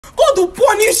God will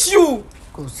punish you.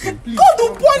 Kosi, God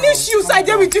will punish you. So I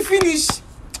dare with you finish.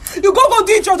 You go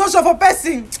do introduction for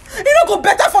person. You don't go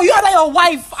better for you and your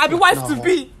wife. I be wife to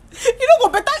be. You don't go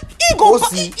better. You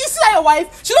see that your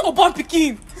wife? She don't go born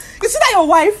pikin. You see that your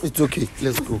wife? it's okay.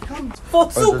 Let's go. For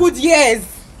 2 good years.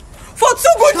 For 2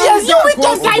 good years, you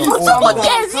wicked guy. For 2 good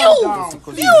years,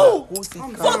 you.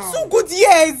 For 2 good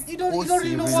years. You don't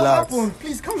really know what happened.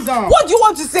 Please calm down. What do you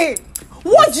want to say?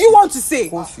 What do you want to say?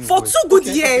 For 2 good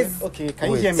years. Okay,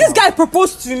 can you hear me? This guy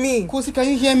proposed to me. Kosi, can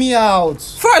you hear me out?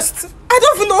 First, I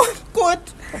don't even know. God.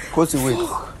 Kosi, wait.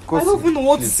 Kosi, I don't even know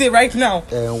what to say right now.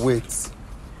 Wait.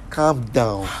 Calm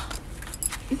down.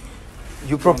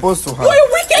 You proposed to her. You're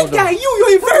a wicked guy.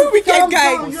 You're a very wicked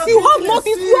guy. down. You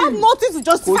have nothing to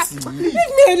justify. Kosi. Leave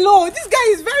me alone. This guy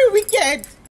is very wicked.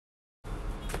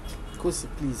 Kosi,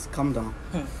 please calm down.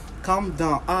 Calm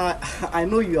down. I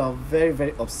know you are very,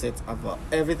 very upset about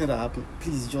everything that happened.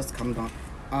 Please just calm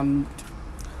down.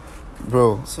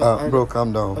 Bro, So bro,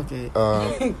 calm down.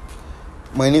 Okay.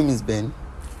 My name is Ben.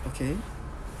 Okay.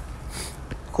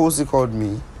 Kosi called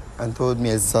me and told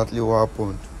me exactly what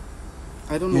happened.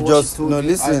 I don't know You what just she told no you. I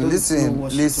listen, don't know listen,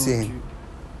 what she told listen. you.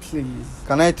 Please.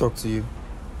 Can I talk to you?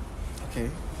 Okay.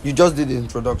 You just did the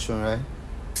introduction, right?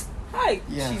 Hi.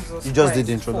 Yeah. Jesus You just Christ. did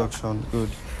the introduction. Good.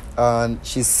 And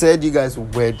she said you guys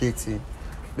were dating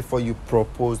before you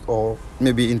proposed or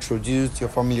maybe introduced your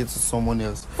family to someone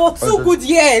else. For 2 good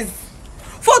years.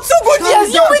 For 2 good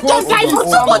years, you wicked guy. For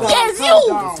 2 good years, you.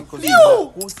 For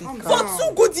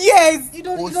 2 good years. You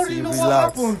don't really know Kosi, what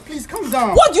relax. happened. Please calm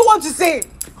down. What do you want to say?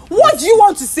 What do you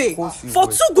want to say? Kosi, For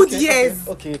wait. 2 good years.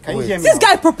 Okay, can you Wait. hear me This out?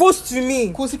 guy proposed to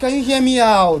me. Kosi, can you hear me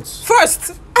out?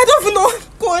 First, I don't even know.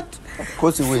 God.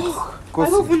 Kosi, wait. Kosi, I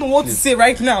don't even know what to say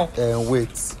right now.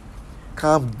 wait.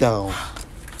 Calm down.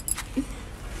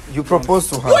 You proposed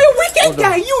to her. You're a wicked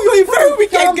guy. You're a very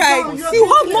wicked Calm guy. down. You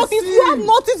have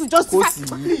nothing to justify.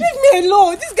 Kosi. Leave me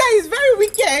alone. This guy is very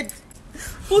wicked.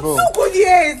 For Bro. 2 good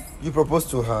years. You proposed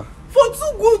to her For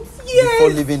 2 good before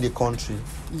years. leaving the country.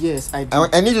 Yes, I did.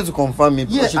 I need you to confirm it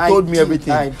because Yeah, she I told me did,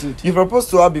 everything. I did. You proposed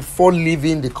to her before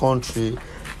leaving the country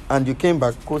and you came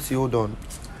back. Kosi, hold on.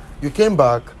 You came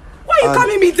back. Why are you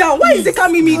calming me down? Why is it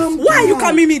calming me? calm Why are you down.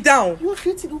 calming me down? You are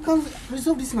creating. You can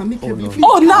resolve this and make no.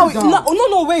 Oh,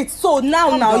 no, wait. So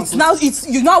now, down, it's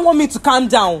you now want me to calm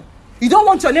down. You don't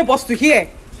want your neighbors to hear.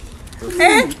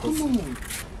 Eh?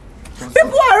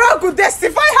 People around could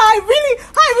testify how I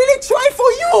really tried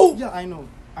for you. Yeah,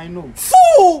 I know.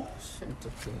 Fool! It's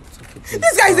okay, please.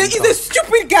 This guy Calm is down. a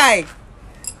stupid guy.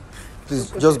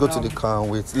 Please, just go to the car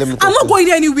and wait. Let me talk I'm not to you.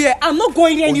 going anywhere. I'm not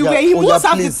going anywhere. He must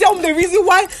have to please. tell me the reason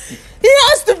why he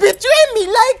has to betray me.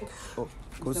 Like, Oh,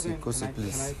 Kosi, Can I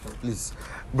please. talk? Please.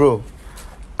 Bro,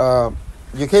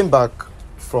 you came back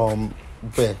from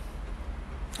where?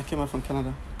 I came out from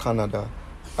Canada. Canada.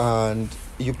 And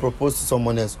you proposed to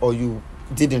someone else or you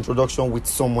did introduction with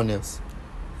someone else.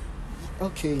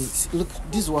 Okay, look,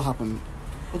 this is what happened.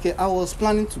 Okay, I was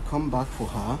planning to come back for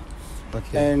her,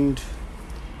 Okay. and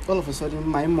all of a sudden,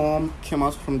 my mom came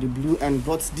out from the blue and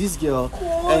brought this girl,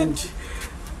 and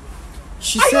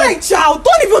she are said, you a child?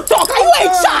 Don't even talk. Are you a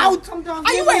down, child? calm down,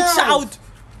 Are you hear me a out. child?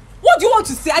 What do you want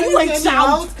to say? Are you a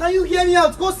child? Can you hear me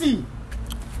out, Kosi?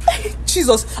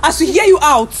 Jesus, I should hear you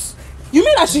out. You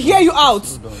mean I should hear you out?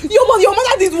 Your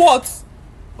mother did what?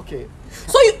 Okay,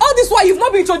 So all this while you've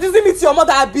not been introducing me to your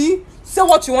mother, Abi? Say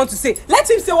what you want to say. Let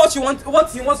him say what he wants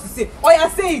to say. Or yeah,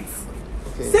 say it.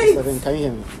 okay. Say Mr. Ben, can you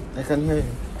hear me? I can hear you.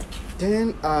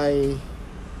 Then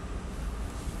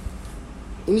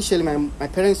initially my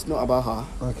parents know about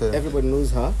her. Okay. Everybody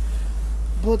knows her,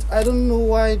 but I don't know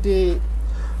why they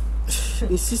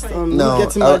insist on Now, me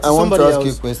getting married I to want to somebody ask you a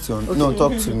else. question. No,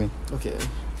 talk to me. Okay.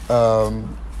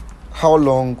 How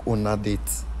long on a date?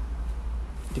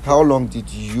 How long did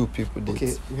you people date?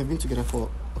 Okay, we have been together for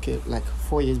like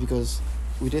 4 years because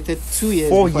we dated 2 years.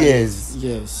 4 before years?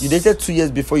 Yes. You dated 2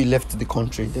 years before you left the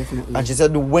country. Definitely. And she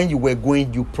said when you were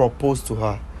going, you proposed to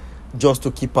her just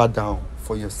to keep her down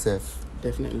for yourself.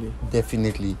 Definitely.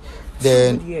 Definitely.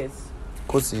 Then, Yes.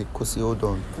 Kosi, hold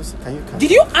on. Kosi, can you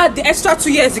Did you add the extra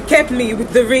 2 years you kept me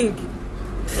with the ring?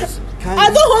 Can I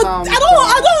you don't calm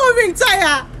want ring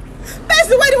tire.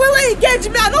 Person when he engage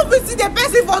me, I don't visit the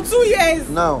person for 2 years.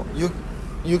 Now,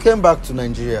 you came back to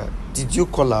Nigeria. Did you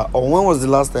call her? Or when was the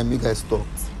last time you guys talked?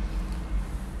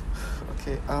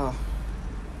 Okay.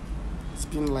 It's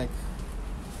been like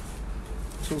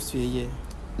close to a year.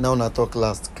 Now na talk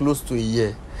last. Close to a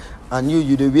year. And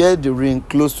you dey wear the ring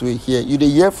close to a year. You dey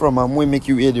hear from am wey make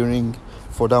you wear the ring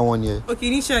for that 1 year. Okay,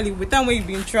 initially, with time when you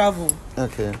been travel,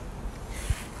 Okay.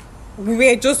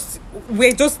 we're just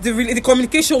the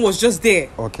communication was just there.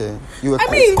 Okay, you were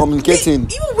communicating.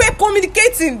 You were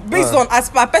communicating based on as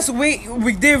per person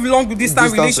we did long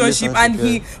distance relationship, and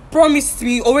he promised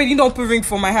me already not put ring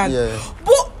for my hand. Yeah.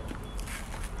 But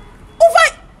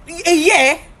over a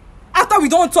year after we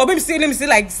don't talk, let me say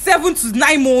like 7 to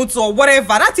 9 months or whatever.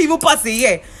 That even past a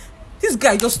year. This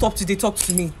guy just stopped to talk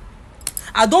to me.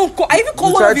 I even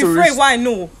call one of his friends why I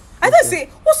know. I just say,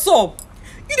 what's up?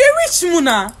 You dey reach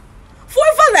Muna.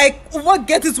 Forever like what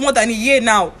get it more than a year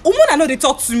now. Muna know they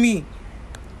talk to me.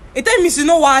 He tell me she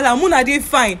know wahala, Muna dey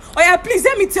fine. Oh yeah, please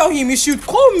let me tell him he should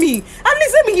call me. At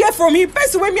least let me hear from him.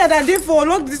 Person wey me and dey for a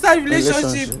long distance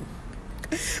relationship.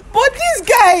 But this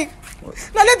guy,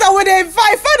 now later when they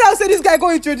find out say this guy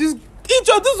go introduce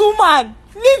woman.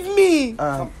 Leave me.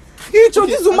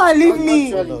 Introduce woman, leave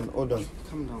me. Hold on.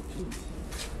 Calm down, please.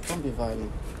 Don't be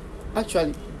violent.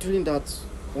 Actually, during that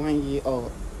 1 year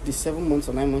or the 7 months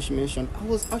or 9 months you mentioned, I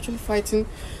was actually fighting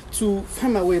to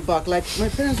find my way back. Like my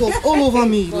parents was all over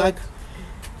me. Like,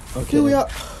 okay, here we are.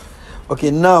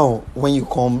 Okay, now when you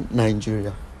come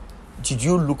Nigeria, did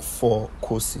you look for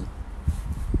Kosi?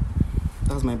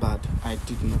 That's my bad. I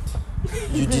did not.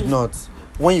 You did not.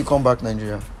 When you come back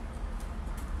Nigeria?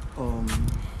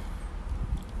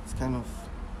 It's kind of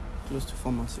close to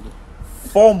 4 months ago.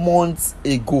 4 months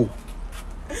ago.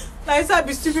 Now it's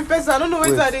a stupid person. I don't know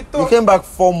where they talk. You came back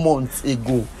 4 months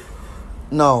ago.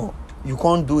 Now you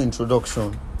can't do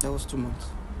introduction. That was 2 months.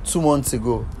 2 months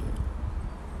ago.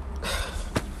 Yeah.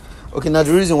 Okay, now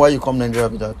the reason why you come Nigeria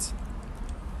with that.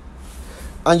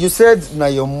 And you said now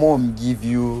your mom give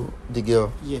you the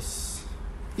girl. Yes.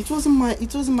 It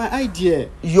wasn't my idea.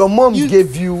 Your mom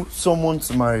gave you someone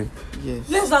to marry. Yes.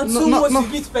 Less than 2 months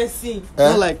to beat person.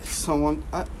 Not like someone.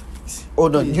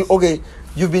 Hold on. Yes.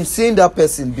 You've been seeing that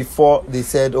person before they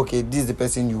said, okay, this is the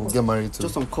person you will get married to.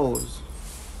 Just on calls.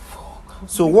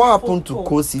 So what happened to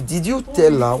Kosi? Did you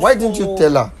tell her? Why didn't you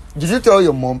tell her? Did you tell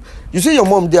your mom? You see your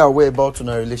mom, they are aware about a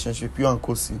relationship, you and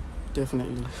Kosi.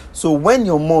 Definitely. So when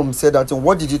your mom said that,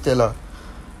 what did you tell her?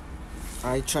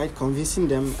 I tried convincing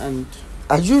them, and...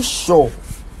 Are you sure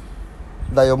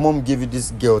that your mom gave you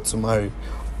this girl to marry?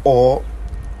 Or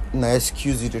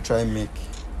excuse you to try and make?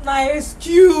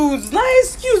 Excuse.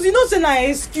 You know say na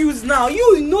excuse now.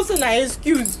 You know say na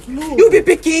excuse. No. You be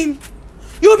picking.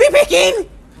 Calm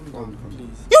down,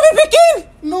 please. You be picking.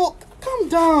 No, calm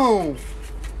down.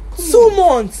 2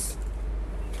 months.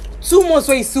 2 months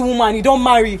when you see woman, you don't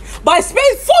marry. But I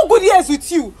spent 4 good years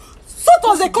with you.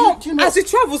 Suitors they come as you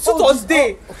travel. Suitors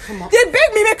they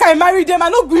beg me make I marry them. I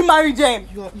not going marry them.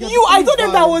 I told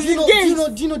them that I was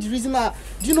engaged. Do you know the reason?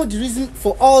 Do you know the reason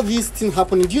for all these things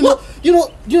happening? Do you know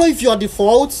if you are the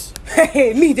fault?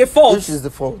 Me the fault. If she's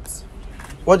the fault.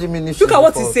 What do you mean if she's Look the at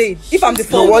fault? what he said. If I'm the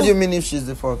fault. No, what do you mean if she's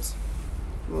the fault?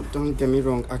 No, don't get me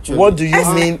wrong. Actually, what do you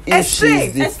mean if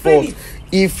she's the fault?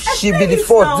 If she be the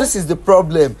fault, this is the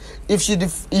problem. If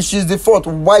she's the fault,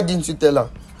 why didn't you tell her?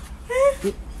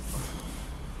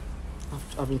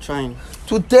 I've been trying.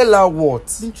 To tell her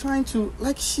what? Been trying to,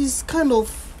 like, she's too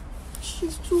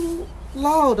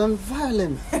loud and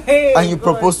violent. And you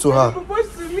proposed to her? You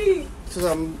proposed to me.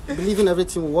 So I'm believing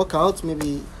everything will work out.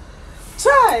 Maybe.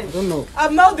 Child. I don't know.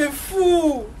 I'm now the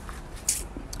fool.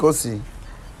 Kosi,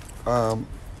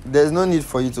 there's no need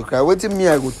for you to cry. Wait till me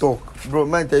I go talk. Bro,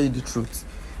 might tell you the truth.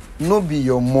 No be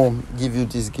your mom give you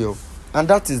this girl. And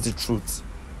that is the truth.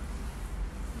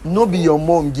 No be your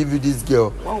mom give you this girl.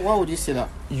 Why would you say that?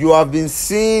 You have been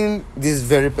seeing this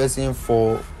very person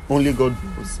for only God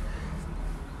knows.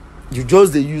 You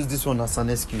just they use this one as an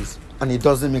excuse. And it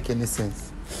doesn't make any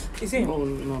sense. You see? No.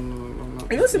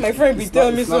 You know, see, my friend be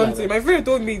telling me something. My friend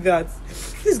told me that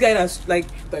this guy has like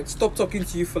stopped talking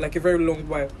to you for like a very long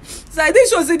while. So I didn't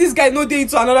sure say this guy no dey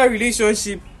into another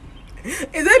relationship.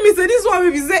 And then me say this one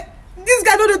maybe say this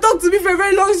guy don't talk to me for a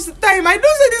very long time. I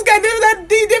don't say this guy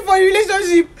dey for a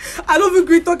relationship. I don't even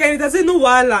agree talk anything. I say no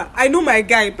wahala. I know my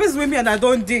guy. Person with me and I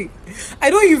don't date. I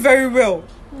know you very well.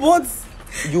 But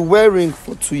you wear ring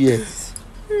for 2 years.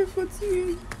 For 2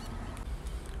 years.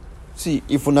 See,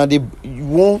 if you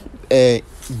won't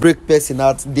break person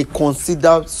out, they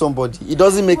consider somebody. It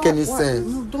doesn't make any sense.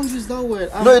 No, don't use that word.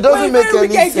 No, it doesn't make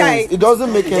any sense. It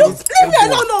doesn't make any sense. Leave me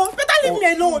alone, no. Better leave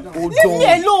me alone. Leave me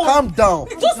alone. Calm down.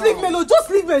 Just leave me alone. Just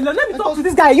leave me alone. Let me talk to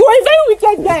this guy. You are a very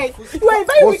wicked guy. You are a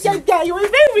very wicked guy. You are a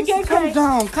very wicked guy. Calm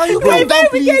down. Can you You are a calm down, very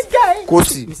please? wicked guy.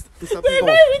 Kosi. You are a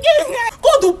very wicked guy.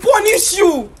 God will punish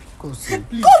you. Kosi.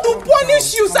 God will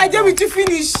punish you. So I dare with you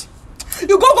finish.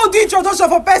 You go do introduction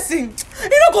for person. You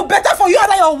don't go better for you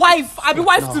and your wife. I be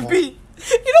wife to be.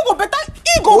 You don't go better.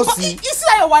 You go. Kosi. You see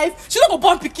that your wife? She don't go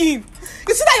born pikin.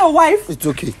 You see that your wife? It's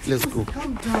okay. Let's go.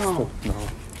 Calm down. Stop now.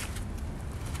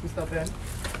 Mr. Ben.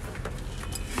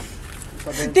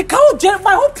 The cow,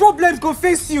 my whole problems go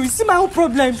face you. You see my whole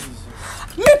problems.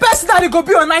 Me personally go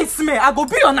be your nightmare. I go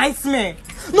be your nightmare.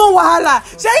 No wahala.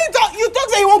 Shey you talk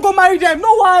say you won't go marry them.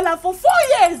 No wahala for 4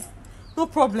 years. No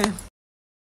problem.